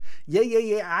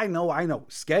Yeah, I know.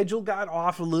 Schedule got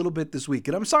off a little bit this week,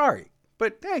 and I'm sorry.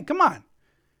 But hey, come on.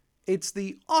 It's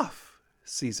the off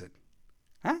season.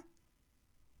 Huh?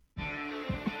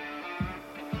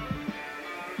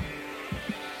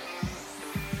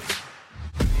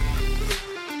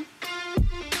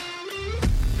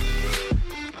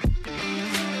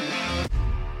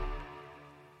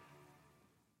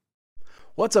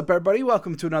 What's up, everybody?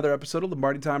 Welcome to another episode of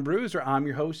Lombardi Time Brews, where I'm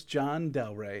your host, John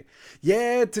Del Rey.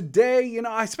 Yeah, today,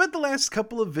 I spent the last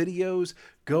couple of videos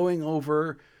going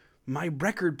over my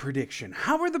record prediction.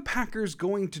 How are the Packers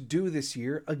going to do this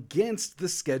year against the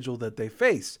schedule that they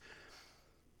face?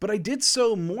 But I did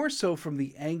so more so from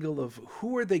the angle of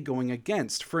who are they going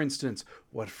against. For instance,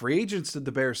 what free agents did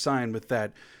the Bears sign with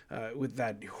that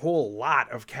whole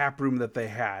lot of cap room that they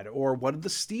had? Or what did the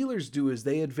Steelers do as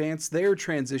they advanced their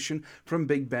transition from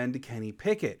Big Ben to Kenny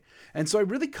Pickett? And so I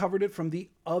really covered it from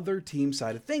the other team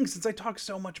side of things, since I talk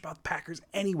so much about the Packers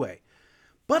anyway.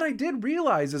 But I did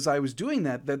realize as I was doing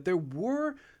that there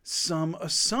were some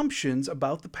assumptions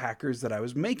about the Packers that I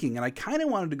was making. And I kind of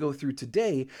wanted to go through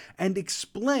today and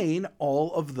explain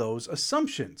all of those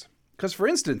assumptions. Because, for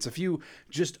instance, if you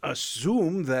just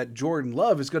assume that Jordan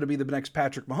Love is going to be the next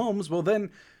Patrick Mahomes, well, then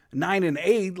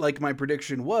 9-8, like my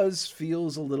prediction was,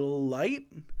 feels a little light.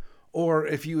 Or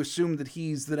if you assume that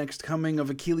he's the next coming of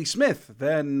Akili Smith,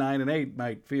 then 9-8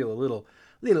 might feel a little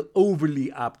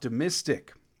overly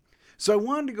optimistic. So I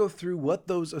wanted to go through what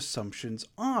those assumptions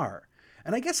are.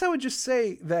 And I guess I would just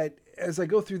say that as I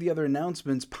go through the other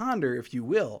announcements, ponder, if you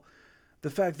will,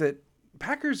 the fact that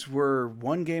Packers were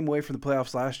one game away from the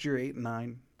playoffs last year,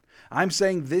 8-9. I'm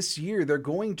saying this year they're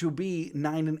going to be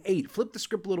 9-8. Flip the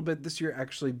script a little bit this year,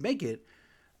 actually make it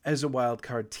as a wild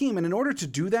card team. And in order to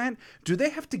do that, do they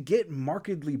have to get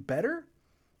markedly better?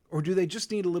 Or do they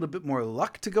just need a little bit more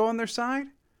luck to go on their side?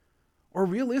 Or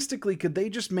realistically, could they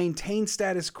just maintain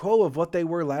status quo of what they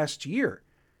were last year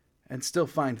and still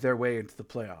find their way into the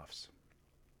playoffs?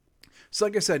 So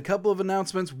like I said, a couple of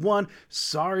announcements. One,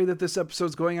 sorry that this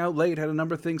episode's going out late. Had a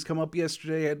number of things come up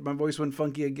yesterday. My voice went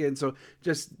funky again, so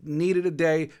just needed a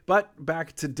day. But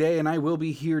back today, and I will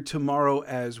be here tomorrow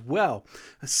as well.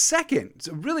 Second, it's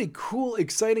a really cool,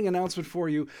 exciting announcement for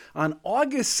you. On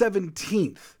August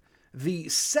 17th, the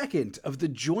second of the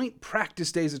joint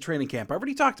practice days of training camp. I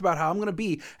already talked about how I'm going to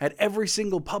be at every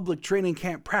single public training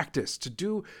camp practice to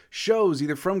do shows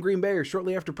either from Green Bay or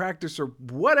shortly after practice or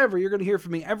whatever. You're going to hear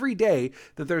from me every day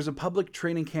that there's a public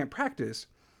training camp practice.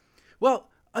 Well,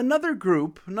 another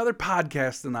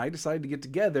podcast and I decided to get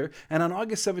together, and on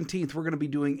August 17th, we're going to be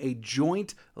doing a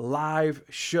joint live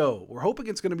show. We're hoping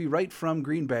it's going to be right from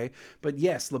Green Bay, but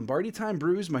yes, Lombardi Time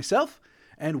Brews, myself,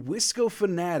 and Wisco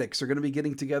Fanatics are going to be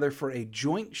getting together for a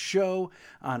joint show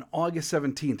on August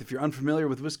 17th. If you're unfamiliar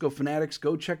with Wisco Fanatics,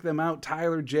 go check them out.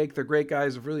 Tyler, Jake, they're great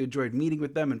guys. I've really enjoyed meeting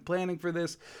with them and planning for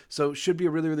this. So it should be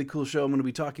a really, really cool show. I'm going to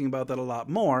be talking about that a lot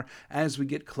more as we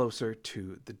get closer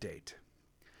to the date.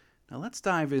 Now let's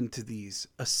dive into these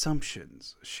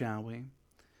assumptions, shall we?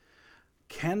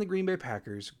 Can the Green Bay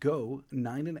Packers go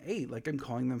 9-8 like I'm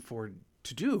calling them for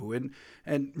to do?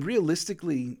 And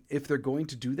realistically, if they're going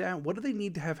to do that, what do they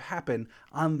need to have happen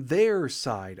on their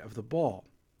side of the ball?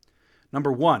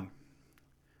 Number one,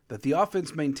 that the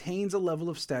offense maintains a level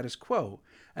of status quo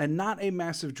and not a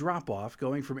massive drop-off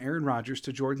going from Aaron Rodgers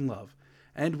to Jordan Love,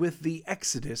 and with the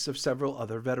exodus of several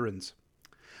other veterans.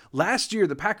 Last year,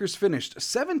 the Packers finished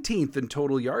 17th in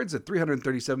total yards at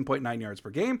 337.9 yards per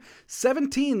game,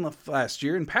 17th last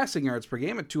year in passing yards per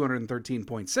game at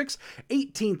 213.6,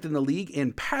 18th in the league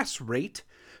in pass rate,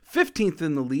 15th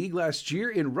in the league last year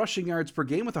in rushing yards per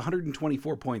game with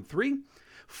 124.3,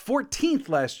 14th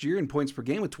last year in points per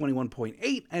game with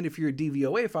 21.8, and if you're a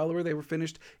DVOA follower, they were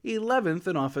finished 11th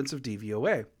in offensive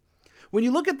DVOA. When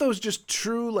you look at those just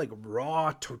true,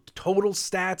 raw total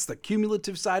stats, the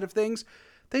cumulative side of things,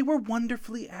 they were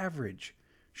wonderfully average.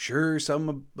 Sure,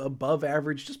 some above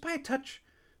average just by a touch,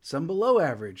 some below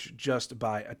average just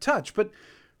by a touch, but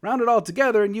round it all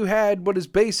together and you had what is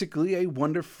basically a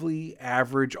wonderfully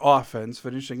average offense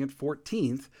finishing at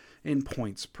 14th in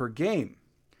points per game.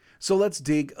 So let's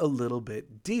dig a little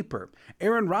bit deeper.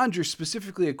 Aaron Rodgers,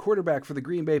 specifically a quarterback for the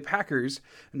Green Bay Packers.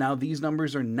 Now, these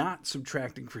numbers are not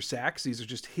subtracting for sacks. These are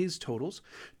just his totals.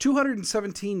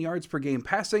 217 yards per game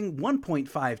passing,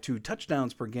 1.52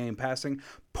 touchdowns per game passing,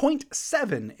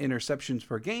 0.7 interceptions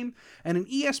per game, and an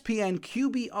ESPN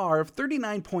QBR of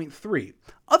 39.3,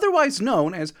 otherwise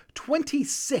known as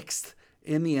 26th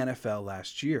in the NFL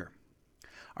last year.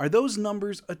 Are those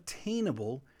numbers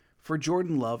attainable for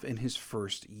Jordan Love in his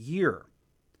first year?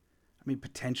 I mean,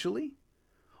 potentially.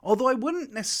 Although I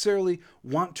wouldn't necessarily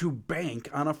want to bank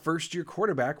on a first-year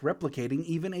quarterback replicating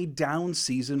even a down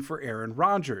season for Aaron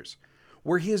Rodgers.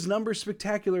 Were his numbers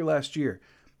spectacular last year?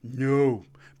 No.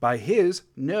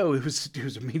 No, it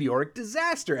was a meteoric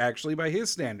disaster, actually, by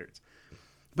his standards.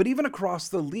 But even across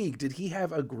the league, did he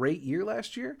have a great year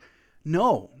last year?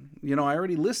 No. I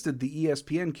already listed the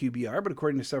ESPN QBR, but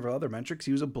according to several other metrics,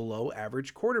 he was a below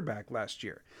average quarterback last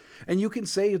year. And you can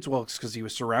say it's because he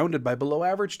was surrounded by below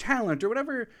average talent or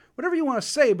whatever you want to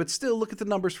say, but still look at the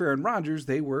numbers for Aaron Rodgers.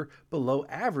 They were below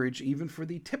average even for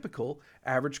the typical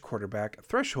average quarterback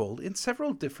threshold in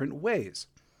several different ways.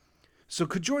 So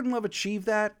could Jordan Love achieve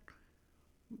that?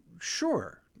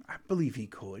 Sure, I believe he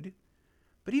could.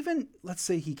 But even, let's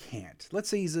say he can't. Let's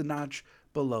say he's a notch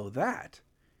below that.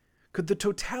 Could the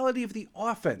totality of the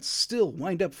offense still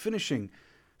wind up finishing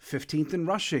 15th in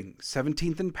rushing,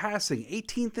 17th in passing,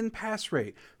 18th in pass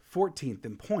rate, 14th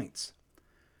in points?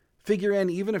 Figure in,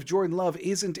 even if Jordan Love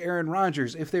isn't Aaron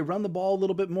Rodgers, if they run the ball a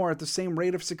little bit more at the same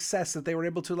rate of success that they were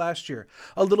able to last year,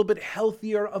 a little bit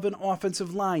healthier of an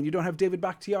offensive line. You don't have David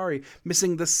Bakhtiari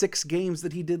missing the 6 games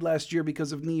that he did last year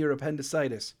because of knee or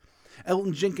appendicitis.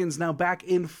 Elgton Jenkins now back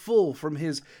in full from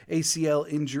his ACL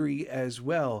injury as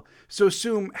well. So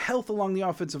assume health along the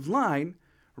offensive line,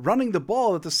 running the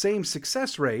ball at the same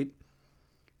success rate,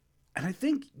 and I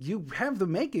think you have the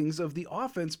makings of the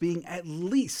offense being at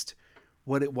least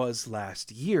what it was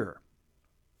last year.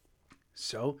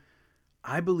 So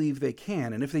I believe they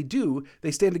can, and if they do,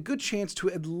 they stand a good chance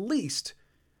to at least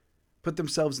put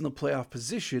themselves in the playoff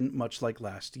position, much like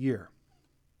last year.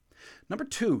 Number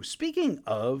 2, speaking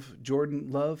of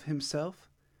Jordan Love himself,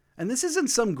 and this isn't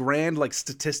some grand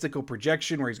statistical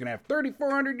projection where he's going to have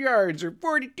 3,400 yards or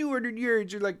 4,200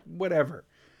 yards or whatever.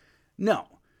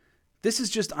 No, this is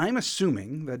just I'm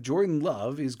assuming that Jordan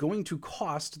Love is going to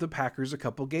cost the Packers a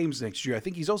couple games next year. I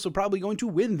think he's also probably going to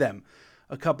win them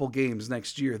a couple games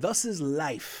next year. Thus is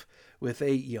life with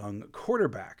a young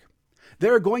quarterback.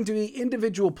 There are going to be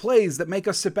individual plays that make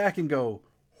us sit back and go,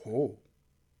 oh,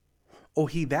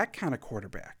 he that kind of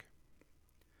quarterback.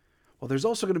 Well, there's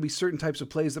also going to be certain types of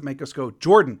plays that make us go,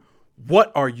 Jordan,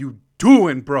 what are you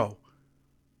doing, bro?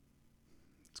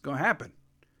 It's going to happen.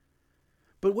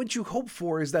 But what you hope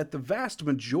for is that the vast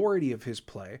majority of his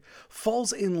play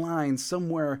falls in line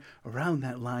somewhere around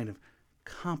that line of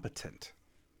competent.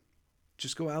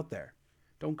 Just go out there.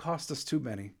 Don't cost us too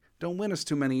many. Don't win us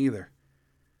too many either.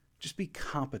 Just be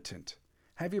competent.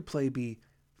 Have your play be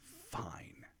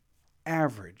fine,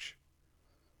 average.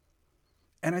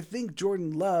 And I think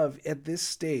Jordan Love at this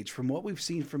stage, from what we've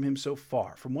seen from him so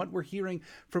far, from what we're hearing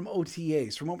from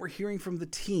OTAs, from what we're hearing from the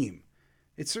team,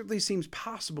 it certainly seems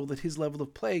possible that his level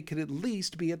of play could at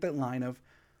least be at that line of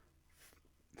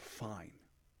fine.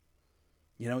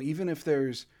 Even if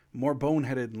there's more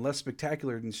boneheaded and less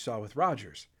spectacular than you saw with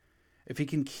Rodgers, if he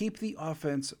can keep the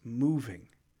offense moving,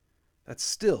 that's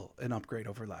still an upgrade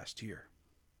over last year.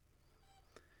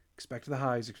 Expect the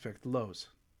highs, expect the lows.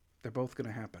 They're both going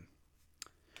to happen.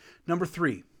 Number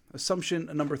 3, assumption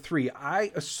number 3,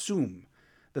 I assume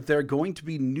that there are going to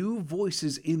be new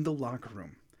voices in the locker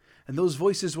room. And those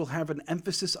voices will have an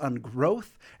emphasis on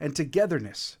growth and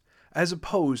togetherness, as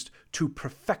opposed to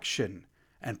perfection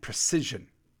and precision.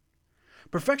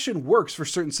 Perfection works for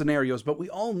certain scenarios, but we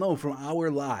all know from our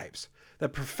lives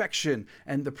that perfection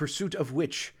and the pursuit of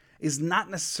which is not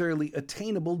necessarily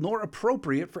attainable nor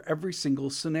appropriate for every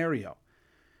single scenario.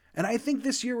 And I think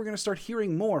this year we're going to start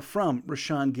hearing more from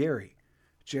Rashawn Gary,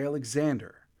 Jay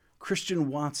Alexander, Christian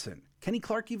Watson, Kenny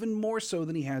Clark even more so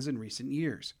than he has in recent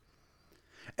years.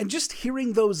 And just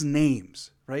hearing those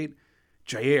names, right?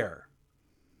 Jair,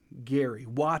 Gary,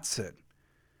 Watson.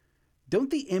 Don't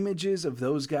the images of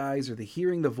those guys or the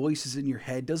hearing the voices in your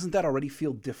head, doesn't that already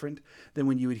feel different than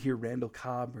when you would hear Randall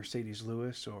Cobb, Mercedes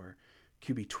Lewis, or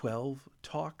QB12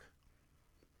 talk?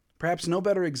 Perhaps no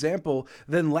better example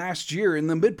than last year in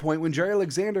the midpoint when Jair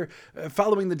Alexander,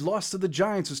 following the loss to the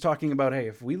Giants, was talking about, hey,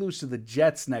 if we lose to the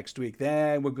Jets next week,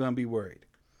 then we're going to be worried.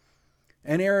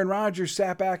 And Aaron Rodgers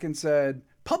sat back and said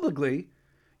publicly,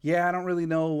 yeah, I don't really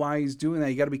know why he's doing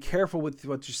that. You got to be careful with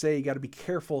what you say. You got to be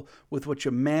careful with what you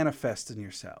manifest in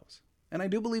yourselves. And I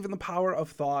do believe in the power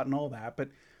of thought and all that, but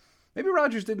maybe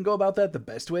Rodgers didn't go about that the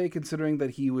best way, considering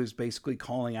that he was basically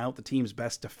calling out the team's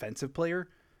best defensive player.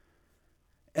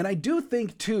 And I do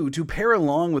think, too, to pair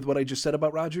along with what I just said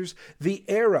about Rodgers, the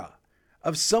era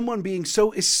of someone being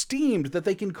so esteemed that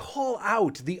they can call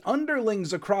out the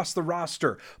underlings across the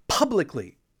roster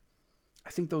publicly,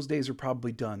 I think those days are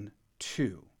probably done,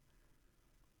 too.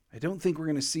 I don't think we're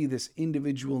going to see this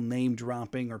individual name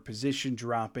dropping or position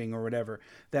dropping or whatever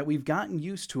that we've gotten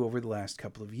used to over the last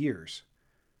couple of years.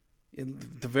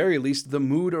 At the very least, the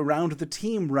mood around the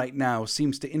team right now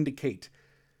seems to indicate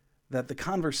that the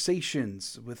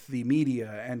conversations with the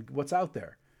media and what's out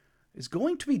there is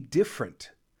going to be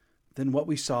different than what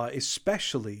we saw,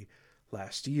 especially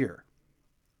last year.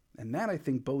 And that, I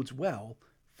think, bodes well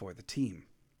for the team.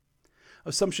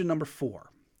 Assumption number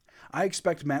 4. I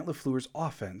expect Matt LaFleur's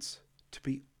offense to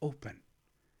be open.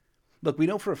 Look, we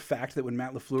know for a fact that when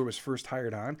Matt LaFleur was first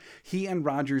hired on, he and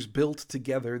Rodgers built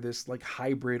together this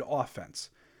hybrid offense.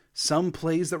 Some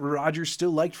plays that Rodgers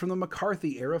still liked from the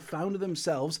McCarthy era found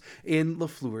themselves in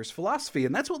LaFleur's philosophy.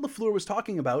 And that's what LaFleur was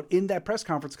talking about in that press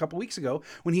conference a couple weeks ago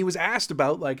when he was asked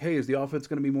about, hey, is the offense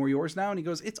going to be more yours now? And he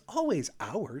goes, it's always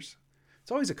ours.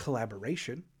 It's always a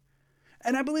collaboration.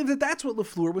 And I believe that that's what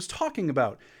LaFleur was talking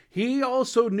about. He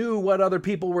also knew what other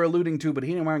people were alluding to, but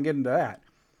he didn't want to get into that.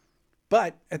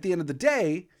 But at the end of the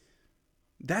day,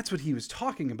 that's what he was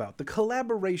talking about. The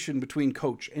collaboration between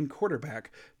coach and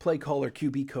quarterback, play caller,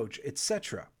 QB coach,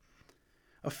 etc.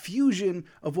 A fusion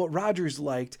of what Rodgers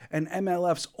liked and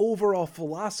MLF's overall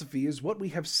philosophy is what we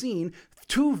have seen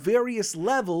to various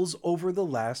levels over the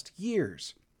last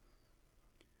years.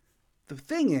 The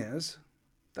thing is,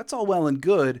 that's all well and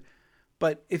good,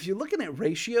 but if you're looking at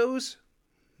ratios,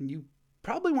 you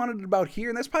probably wanted it about here,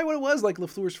 and that's probably what it was like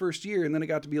LaFleur's first year, and then it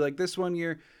got to be like this one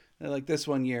year, and like this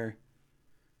one year.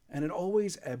 And it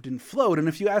always ebbed and flowed. And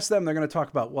if you ask them, they're going to talk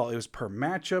about, well, it was per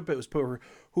matchup. It was per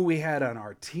who we had on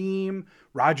our team.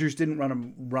 Rodgers didn't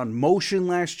run motion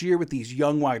last year with these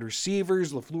young wide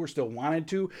receivers. LaFleur still wanted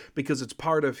to because it's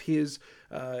part of his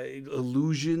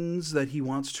illusions that he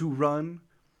wants to run.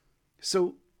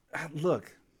 So,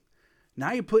 look,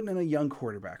 now you're putting in a young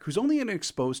quarterback who's only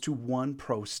exposed to one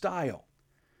pro style.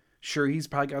 Sure, he's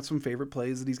probably got some favorite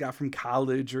plays that he's got from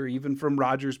college or even from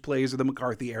Rodgers' plays or the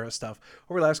McCarthy era stuff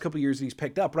over the last couple of years that he's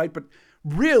picked up, right? But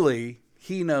really,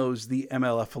 he knows the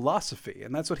MLF philosophy,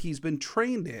 and that's what he's been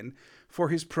trained in for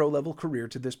his pro-level career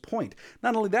to this point.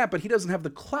 Not only that, but he doesn't have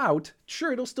the clout.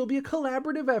 Sure, it'll still be a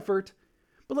collaborative effort,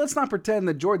 but let's not pretend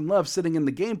that Jordan Love sitting in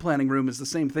the game planning room is the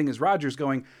same thing as Rodgers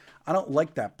going, I don't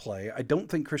like that play. I don't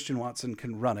think Christian Watson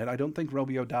can run it. I don't think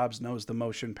Romeo Doubs knows the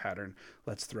motion pattern.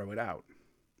 Let's throw it out.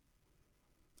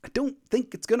 I don't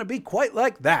think it's going to be quite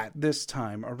like that this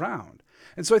time around.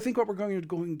 And so I think what we're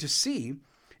going to see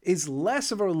is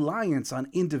less of a reliance on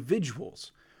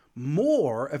individuals,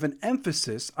 more of an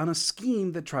emphasis on a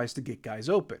scheme that tries to get guys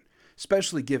open,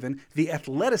 especially given the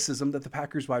athleticism that the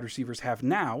Packers wide receivers have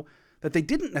now that they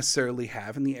didn't necessarily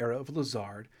have in the era of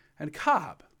Lazard and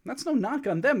Cobb. And that's no knock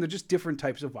on them. They're just different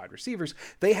types of wide receivers.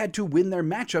 They had to win their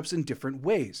matchups in different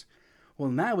ways. Well,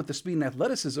 now with the speed and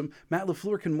athleticism, Matt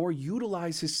LaFleur can more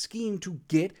utilize his scheme to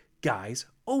get guys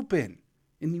open.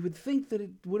 And you would think that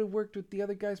it would have worked with the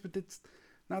other guys, but that's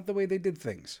not the way they did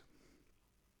things.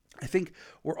 I think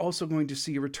we're also going to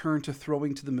see a return to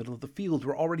throwing to the middle of the field.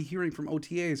 We're already hearing from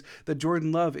OTAs that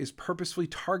Jordan Love is purposefully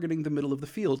targeting the middle of the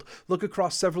field. Look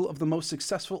across several of the most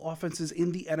successful offenses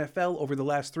in the NFL over the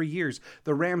last 3 years.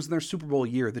 The Rams in their Super Bowl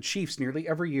year, the Chiefs nearly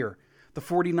every year. The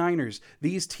 49ers,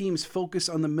 these teams focus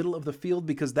on the middle of the field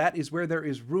because that is where there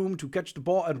is room to catch the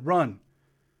ball and run.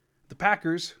 The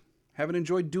Packers haven't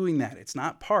enjoyed doing that. It's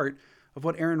not part of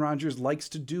what Aaron Rodgers likes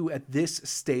to do at this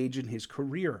stage in his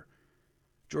career.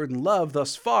 Jordan Love,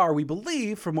 thus far, we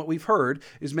believe, from what we've heard,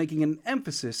 is making an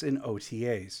emphasis in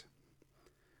OTAs.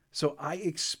 So I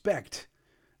expect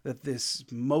that this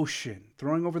motion,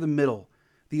 throwing over the middle,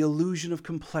 the illusion of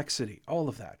complexity, all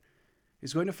of that,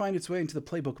 is going to find its way into the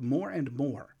playbook more and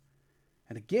more.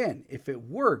 And again, if it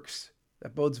works,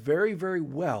 that bodes very, very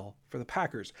well for the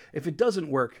Packers. If it doesn't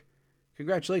work,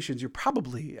 congratulations, you're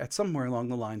probably at somewhere along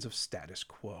the lines of status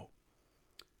quo.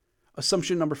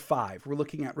 Assumption number 5, we're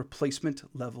looking at replacement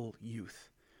level youth.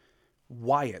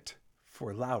 Wyatt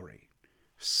for Lowry,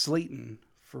 Slayton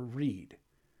for Reed.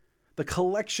 The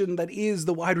collection that is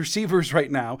the wide receivers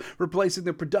right now, replacing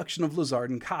the production of Lazard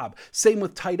and Cobb. Same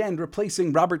with tight end,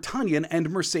 replacing Robert Tonyan and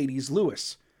Mercedes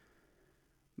Lewis.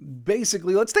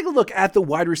 Basically, let's take a look at the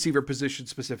wide receiver position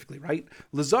specifically, right?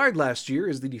 Lazard last year,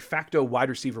 as the de facto wide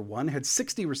receiver 1, had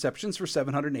 60 receptions for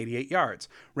 788 yards.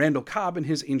 Randall Cobb, in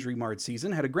his injury-marred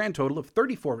season, had a grand total of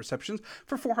 34 receptions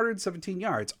for 417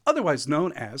 yards, otherwise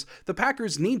known as the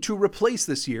Packers need to replace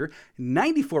this year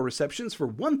 94 receptions for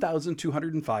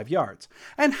 1,205 yards.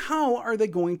 And how are they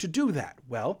going to do that?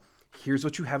 Well, here's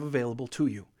what you have available to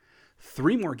you.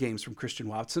 3 more games from Christian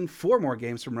Watson, 4 more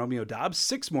games from Romeo Doubs,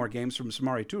 6 more games from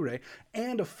Samori Toure,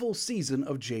 and a full season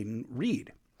of Jayden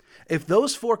Reed. If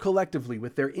those 4 collectively,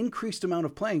 with their increased amount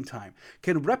of playing time,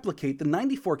 can replicate the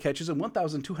 94 catches and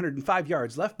 1,205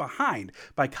 yards left behind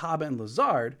by Cobb and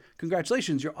Lazard,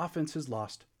 congratulations, your offense has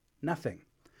lost nothing.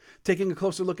 Taking a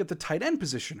closer look at the tight end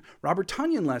position, Robert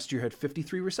Tonyan last year had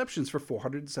 53 receptions for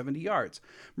 470 yards.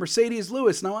 Mercedes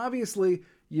Lewis, now obviously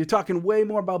you're talking way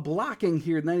more about blocking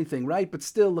here than anything, right? But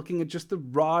still, looking at just the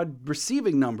raw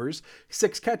receiving numbers,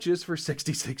 6 catches for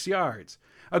 66 yards.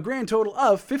 A grand total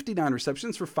of 59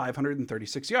 receptions for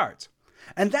 536 yards.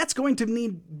 And that's going to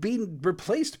be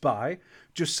replaced by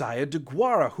Josiah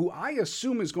DeGuara, who I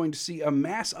assume is going to see a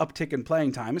mass uptick in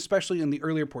playing time, especially in the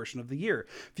earlier portion of the year.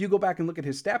 If you go back and look at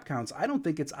his stat counts, I don't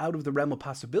think it's out of the realm of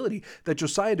possibility that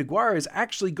Josiah DeGuara is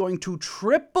actually going to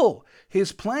triple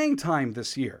his playing time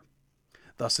this year.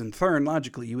 Thus, in turn,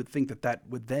 logically, you would think that that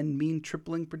would then mean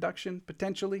tripling production,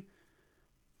 potentially.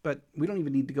 But we don't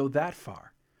even need to go that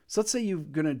far. So let's say you're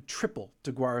going to triple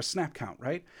DeGuara's snap count,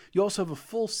 right? You also have a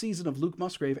full season of Luke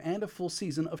Musgrave and a full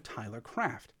season of Tyler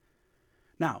Kraft.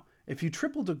 Now, if you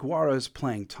triple DeGuara's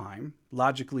playing time,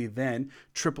 logically then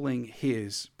tripling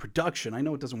his production, I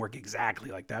know it doesn't work exactly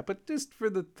like that, but just for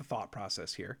the thought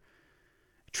process here,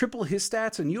 triple his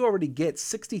stats and you already get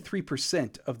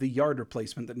 63% of the yard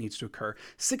replacement that needs to occur,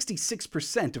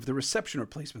 66% of the reception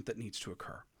replacement that needs to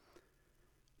occur.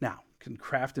 Now, can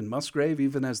Kraft and Musgrave,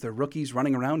 even as they're rookies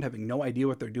running around having no idea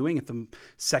what they're doing at the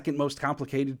second most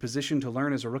complicated position to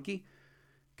learn as a rookie,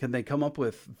 can they come up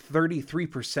with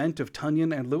 33% of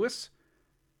Tonyan and Lewis?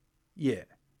 Yeah,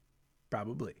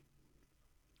 probably.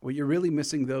 What you're really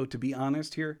missing, though, to be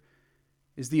honest here,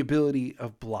 is the ability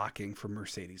of blocking for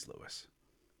Mercedes Lewis.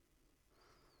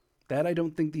 That I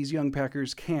don't think these young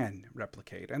Packers can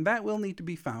replicate, and that will need to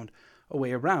be found a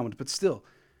way around, but still,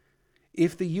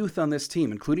 if the youth on this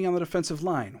team, including on the defensive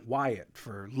line, Wyatt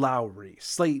for Lowry,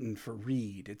 Slayton for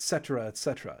Reed, etc.,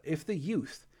 if the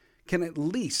youth can at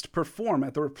least perform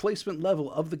at the replacement level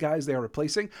of the guys they are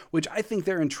replacing, which I think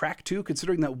they're in track to,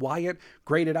 considering that Wyatt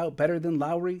graded out better than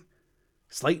Lowry,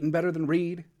 Slayton better than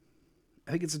Reed,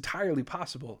 I think it's entirely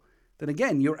possible. Then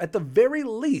again, you're at the very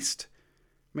least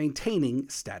maintaining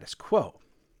status quo.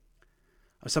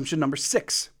 Assumption number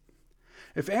 6.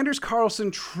 If Anders Carlson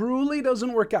truly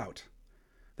doesn't work out,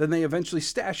 then they eventually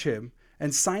stash him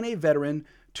and sign a veteran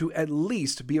to at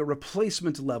least be a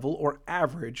replacement level or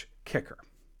average kicker.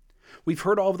 We've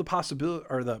heard all of the possibility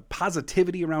or the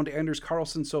positivity around Anders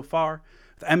Carlson so far.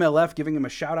 The MLF giving him a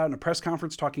shout out in a press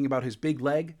conference talking about his big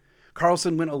leg.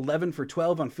 Carlson went 11 for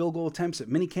 12 on field goal attempts at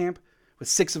minicamp, with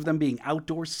 6 of them being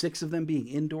outdoors, 6 of them being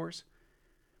indoors.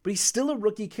 But he's still a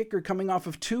rookie kicker coming off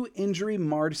of 2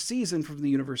 injury-marred seasons from the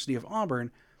University of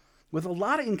Auburn, with a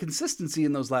lot of inconsistency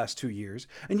in those last 2 years,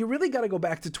 and you really got to go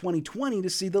back to 2020 to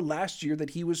see the last year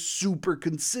that he was super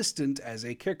consistent as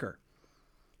a kicker.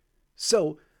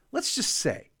 So, let's just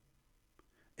say,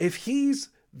 if he's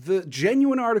the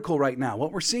genuine article right now,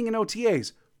 what we're seeing in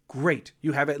OTAs, great,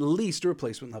 you have at least a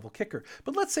replacement level kicker.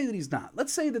 But let's say that he's not.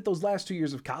 Let's say that those last 2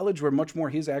 years of college were much more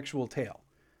his actual tale.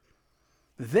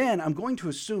 Then I'm going to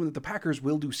assume that the Packers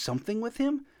will do something with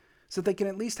him so that they can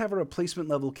at least have a replacement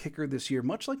level kicker this year,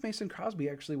 much like Mason Crosby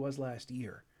actually was last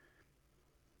year.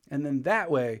 And then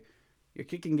that way, your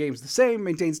kicking game's the same,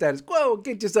 maintain status quo,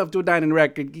 get yourself to a 9-and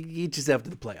record, get yourself to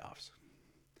the playoffs.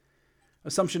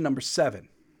 Assumption number 7.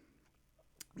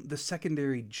 The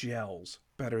secondary gels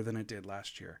better than it did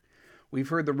last year. We've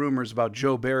heard the rumors about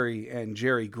Joe Barry and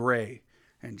Jerry Gray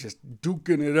and just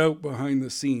duking it out behind the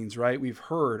scenes, right? We've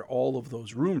heard all of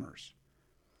those rumors.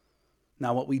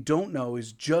 Now, what we don't know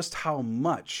is just how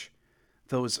much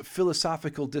those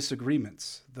philosophical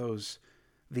disagreements,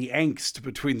 the angst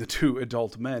between the 2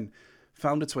 adult men,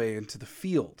 found its way into the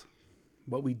field.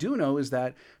 What we do know is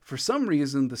that, for some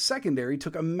reason, the secondary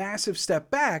took a massive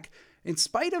step back in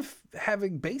spite of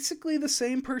having basically the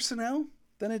same personnel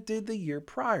than it did the year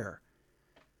prior.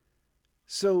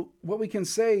 So what we can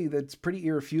say that's pretty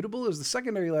irrefutable is the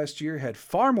secondary last year had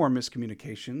far more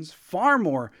miscommunications, far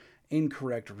more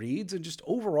incorrect reads, and just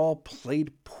overall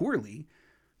played poorly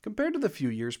compared to the few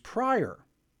years prior.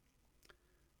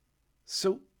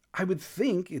 So I would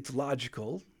think it's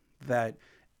logical that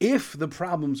if the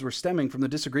problems were stemming from the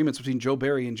disagreements between Joe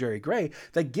Barry and Jerry Gray,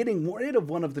 that getting rid of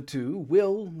one of the 2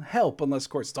 will help, unless,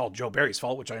 of course, it's all Joe Barry's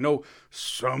fault, which I know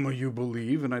some of you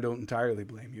believe, and I don't entirely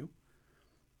blame you.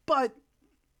 But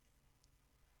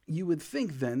you would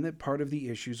think then that part of the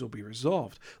issues will be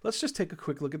resolved. Let's just take a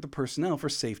quick look at the personnel for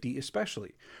safety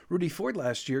especially. Rudy Ford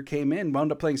last year came in,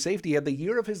 wound up playing safety, had the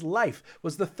year of his life,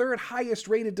 was the 3rd highest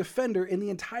rated defender in the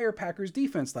entire Packers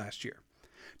defense last year.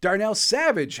 Darnell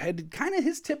Savage had kind of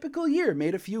his typical year,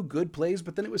 made a few good plays,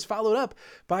 but then it was followed up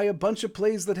by a bunch of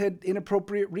plays that had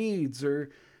inappropriate reads or,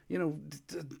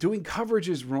 doing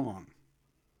coverages wrong.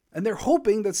 And they're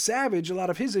hoping that Savage, a lot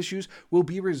of his issues, will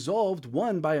be resolved,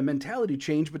 one, by a mentality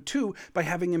change, but two, by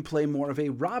having him play more of a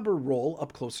robber role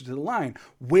up closer to the line,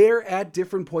 where at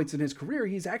different points in his career,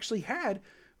 he's actually had,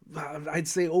 I'd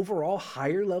say, overall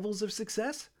higher levels of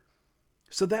success.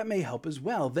 So that may help as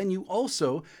well. Then you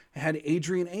also had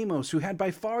Adrian Amos, who had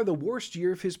by far the worst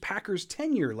year of his Packers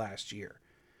tenure last year.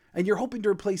 And you're hoping to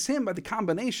replace him by the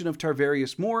combination of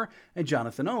Tarvarius Moore and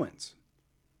Jonathan Owens.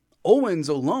 Owens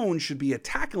alone should be a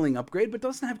tackling upgrade, but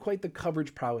doesn't have quite the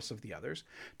coverage prowess of the others.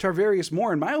 Tarvarius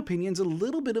Moore, in my opinion, is a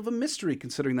little bit of a mystery,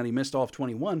 considering that he missed all of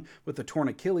 21 with a torn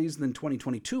Achilles, and then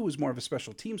 2022 was more of a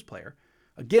special teams player.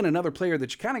 Again, another player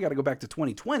that you kind of got to go back to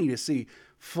 2020 to see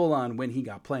full on when he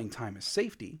got playing time as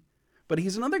safety. But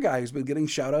he's another guy who's been getting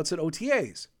shout-outs at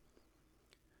OTAs.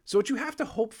 So what you have to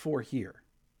hope for here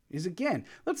is, again,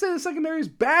 let's say the secondary is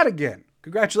bad again.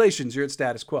 Congratulations, you're at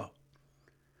status quo.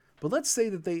 But let's say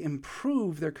that they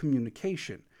improve their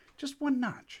communication just one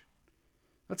notch.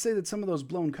 Let's say that some of those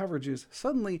blown coverages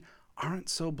suddenly aren't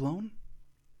so blown.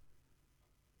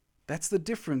 That's the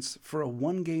difference for a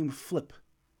one-game flip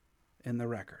in the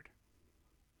record.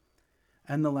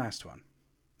 And the last one,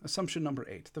 assumption number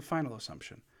 8, the final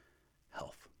assumption,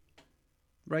 health.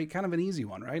 Right? Kind of an easy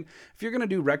one, right? If you're going to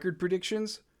do record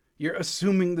predictions, you're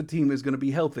assuming the team is going to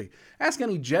be healthy. Ask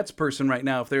any Jets person right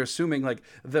now if they're assuming like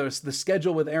the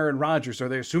schedule with Aaron Rodgers. Are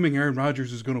they assuming Aaron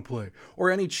Rodgers is going to play? Or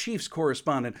any Chiefs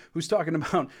correspondent who's talking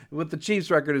about what the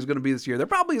Chiefs record is going to be this year. They're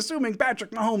probably assuming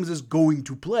Patrick Mahomes is going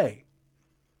to play.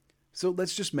 So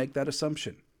let's just make that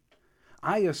assumption.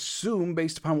 I assume,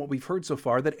 based upon what we've heard so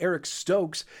far, that Eric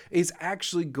Stokes is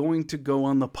actually going to go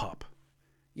on the PUP.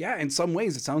 Yeah, in some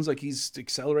ways, it sounds like he's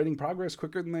accelerating progress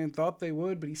quicker than they thought they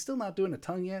would, but he's still not doing a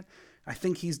ton yet. I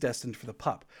think he's destined for the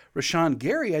PUP. Rashawn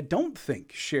Gary, I don't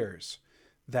think, shares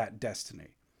that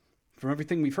destiny. From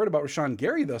everything we've heard about Rashawn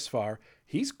Gary thus far,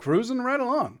 he's cruising right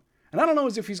along. And I don't know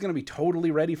as if he's going to be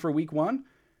totally ready for week 1,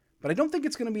 but I don't think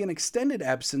it's going to be an extended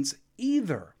absence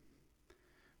either.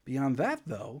 Beyond that,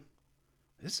 though,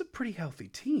 this is a pretty healthy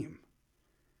team.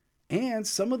 And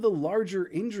some of the larger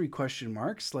injury question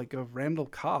marks, like of Randall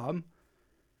Cobb,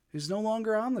 is no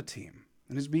longer on the team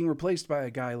and is being replaced by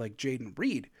a guy like Jaden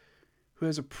Reed, who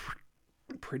has a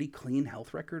pretty clean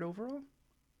health record overall.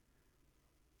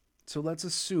 So let's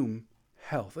assume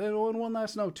health. And one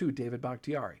last note too, David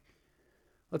Bakhtiari.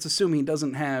 Let's assume he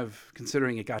doesn't have,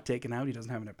 considering it got taken out, he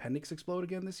doesn't have an appendix explode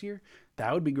again this year.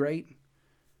 That would be great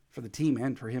for the team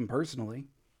and for him personally.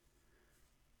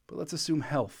 But let's assume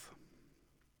health.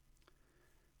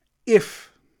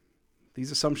 If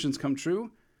these assumptions come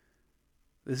true,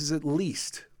 this is at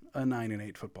least a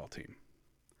 9-8 football team.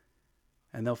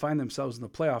 And they'll find themselves in the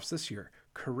playoffs this year,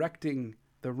 correcting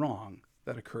the wrong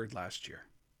that occurred last year.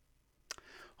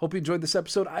 Hope you enjoyed this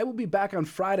episode. I will be back on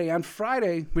Friday. On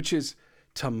Friday, which is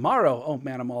tomorrow. Oh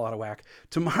man, I'm all out of whack.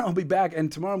 Tomorrow I'll be back,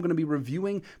 and tomorrow I'm going to be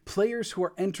reviewing players who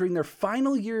are entering their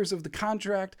final years of the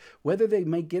contract, whether they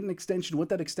may get an extension, what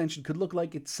that extension could look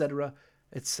like, etc.,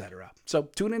 etc. So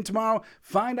tune in tomorrow.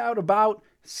 Find out about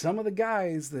some of the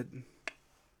guys that,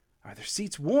 are their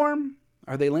seats warm?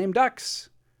 Are they lame ducks?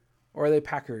 Or are they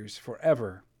Packers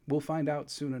forever? We'll find out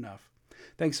soon enough.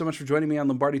 Thanks so much for joining me on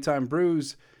Lombardi Time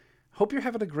Brews. Hope you're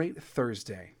having a great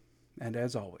Thursday. And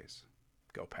as always,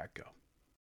 go Pack Go.